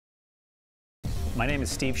My name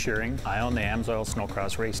is Steve Shearing. I own the AMSOIL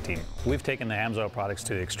Snowcross race team. We've taken the AMSOIL products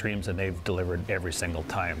to the extremes and they've delivered every single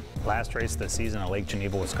time. Last race of the season at Lake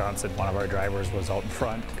Geneva, Wisconsin, one of our drivers was out in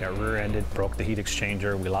front, got rear-ended, broke the heat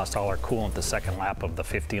exchanger. We lost all our coolant the second lap of the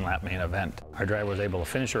 15-lap main event. Our driver was able to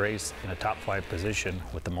finish a race in a top 5 position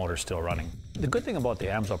with the motor still running. The good thing about the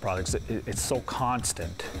AMSOIL products, it's so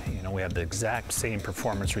constant. You know, we have the exact same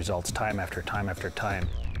performance results time after time after time.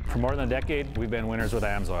 For more than a decade, we've been winners with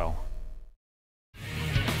AMSOIL.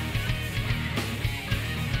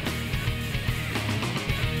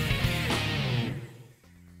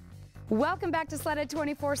 Welcome back to Sledhead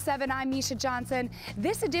 24/7. I'm Misha Johnson.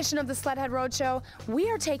 This edition of the Sledhead Roadshow, we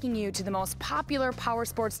are taking you to the most popular power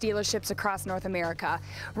sports dealerships across North America.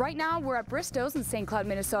 Right now, we're at Bristow's in St. Cloud,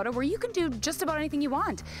 Minnesota, where you can do just about anything you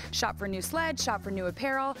want. Shop for new sled, shop for new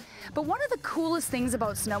apparel. But one of the coolest things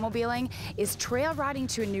about snowmobiling is trail riding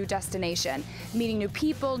to a new destination, meeting new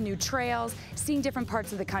people, new trails, seeing different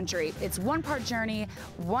parts of the country. It's one part journey,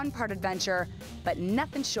 one part adventure, but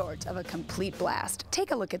nothing short of a complete blast.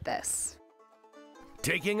 Take a look at this.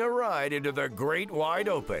 Taking a ride into the great wide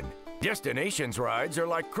open. Destinations rides are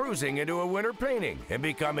like cruising into a winter painting and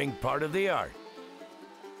becoming part of the art.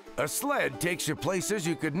 A sled takes you places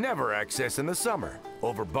you could never access in the summer,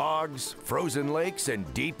 over bogs, frozen lakes,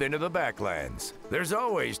 and deep into the backlands. There's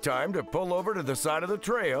always time to pull over to the side of the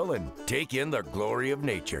trail and take in the glory of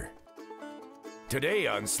nature. Today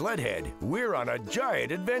on Sledhead, we're on a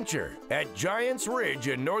giant adventure at Giants Ridge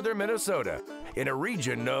in northern Minnesota, in a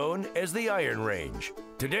region known as the Iron Range.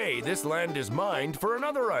 Today, this land is mined for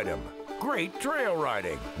another item, great trail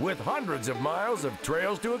riding, with hundreds of miles of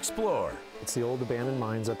trails to explore. It's the old abandoned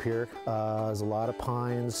mines up here. There's a lot of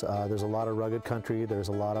pines, there's a lot of rugged country, there's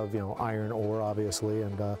a lot of, iron ore, obviously,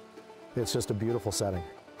 and it's just a beautiful setting.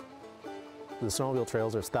 The snowmobile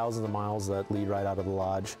trails, there's thousands of miles that lead right out of the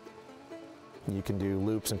lodge. You can do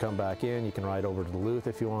loops and come back in. You can ride over to Duluth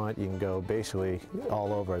if you want. You can go basically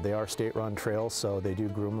all over. They are state-run trails, so they do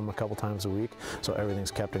groom them a couple times a week, so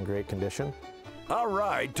everything's kept in great condition. Our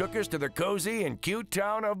ride took us to the cozy and cute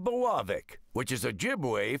town of Bawavik, which is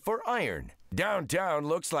Ojibwe for iron. Downtown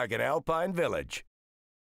looks like an alpine village.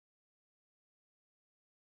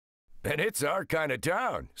 And it's our kind of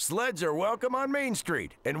town. Sleds are welcome on Main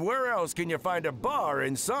Street, and where else can you find a bar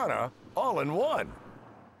and sauna all in one?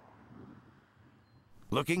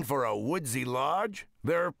 Looking for a woodsy lodge?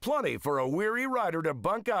 There are plenty for a weary rider to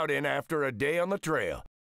bunk out in after a day on the trail,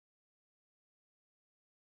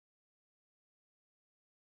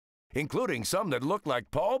 including some that look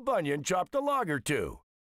like Paul Bunyan chopped a log or two.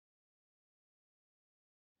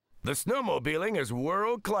 The snowmobiling is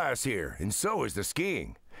world class here, and so is the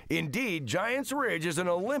skiing. Indeed, Giants Ridge is an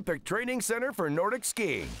Olympic training center for Nordic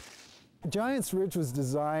skiing. Giants Ridge was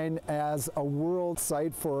designed as a world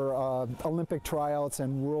site for Olympic tryouts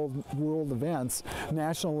and world events,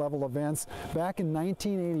 national level events. Back in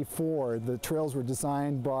 1984, the trails were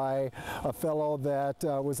designed by a fellow that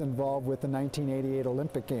was involved with the 1988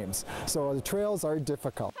 Olympic Games. So the trails are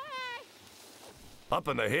difficult. Up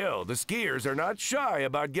on the hill, the skiers are not shy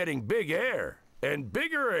about getting big air. And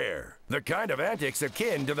bigger air, the kind of antics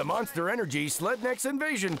akin to the Monster Energy Slednex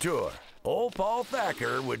Invasion Tour. Old Paul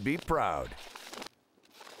Thacker would be proud.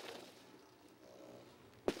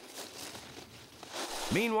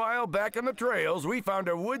 Meanwhile, back on the trails, we found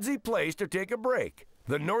a woodsy place to take a break.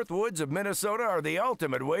 The North Woods of Minnesota are the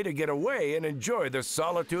ultimate way to get away and enjoy the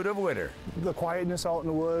solitude of winter. The quietness out in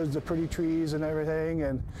the woods, the pretty trees and everything,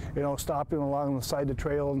 and stopping along the side of the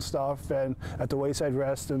trail and stuff, and at the Wayside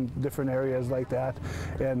Rest and different areas like that,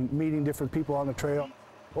 and meeting different people on the trail.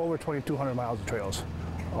 Over 2,200 miles of trails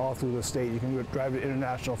all through the state. You can drive to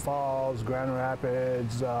International Falls, Grand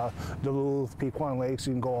Rapids, Duluth, Pequot Lakes.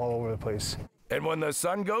 You can go all over the place. And when the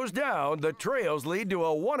sun goes down, the trails lead to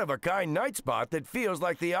a one-of-a-kind night spot that feels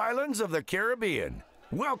like the islands of the Caribbean.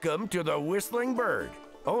 Welcome to the Whistling Bird.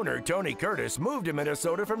 Owner Tony Curtis moved to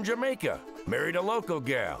Minnesota from Jamaica, married a local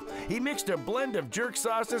gal. He mixed a blend of jerk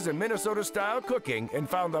sauces and Minnesota-style cooking and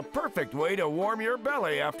found the perfect way to warm your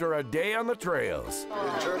belly after a day on the trails.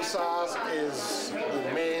 The jerk sauce is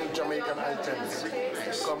the main Jamaican items.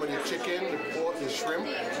 It comes with the chicken, the pork, the shrimp,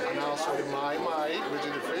 and also the mai, which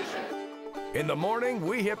is the fish. In the morning,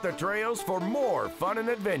 we hit the trails for more fun and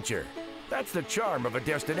adventure. That's the charm of a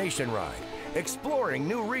destination ride, exploring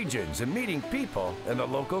new regions and meeting people and the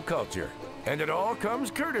local culture. And it all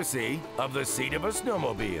comes courtesy of the seat of a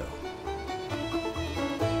snowmobile.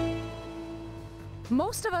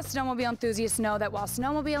 Most of us snowmobile enthusiasts know that while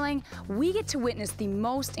snowmobiling, we get to witness the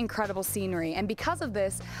most incredible scenery. And because of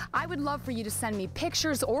this, I would love for you to send me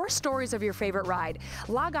pictures or stories of your favorite ride.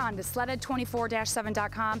 Log on to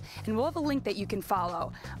sledhead24-7.com and we'll have a link that you can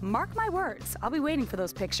follow. Mark my words, I'll be waiting for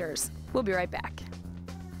those pictures. We'll be right back.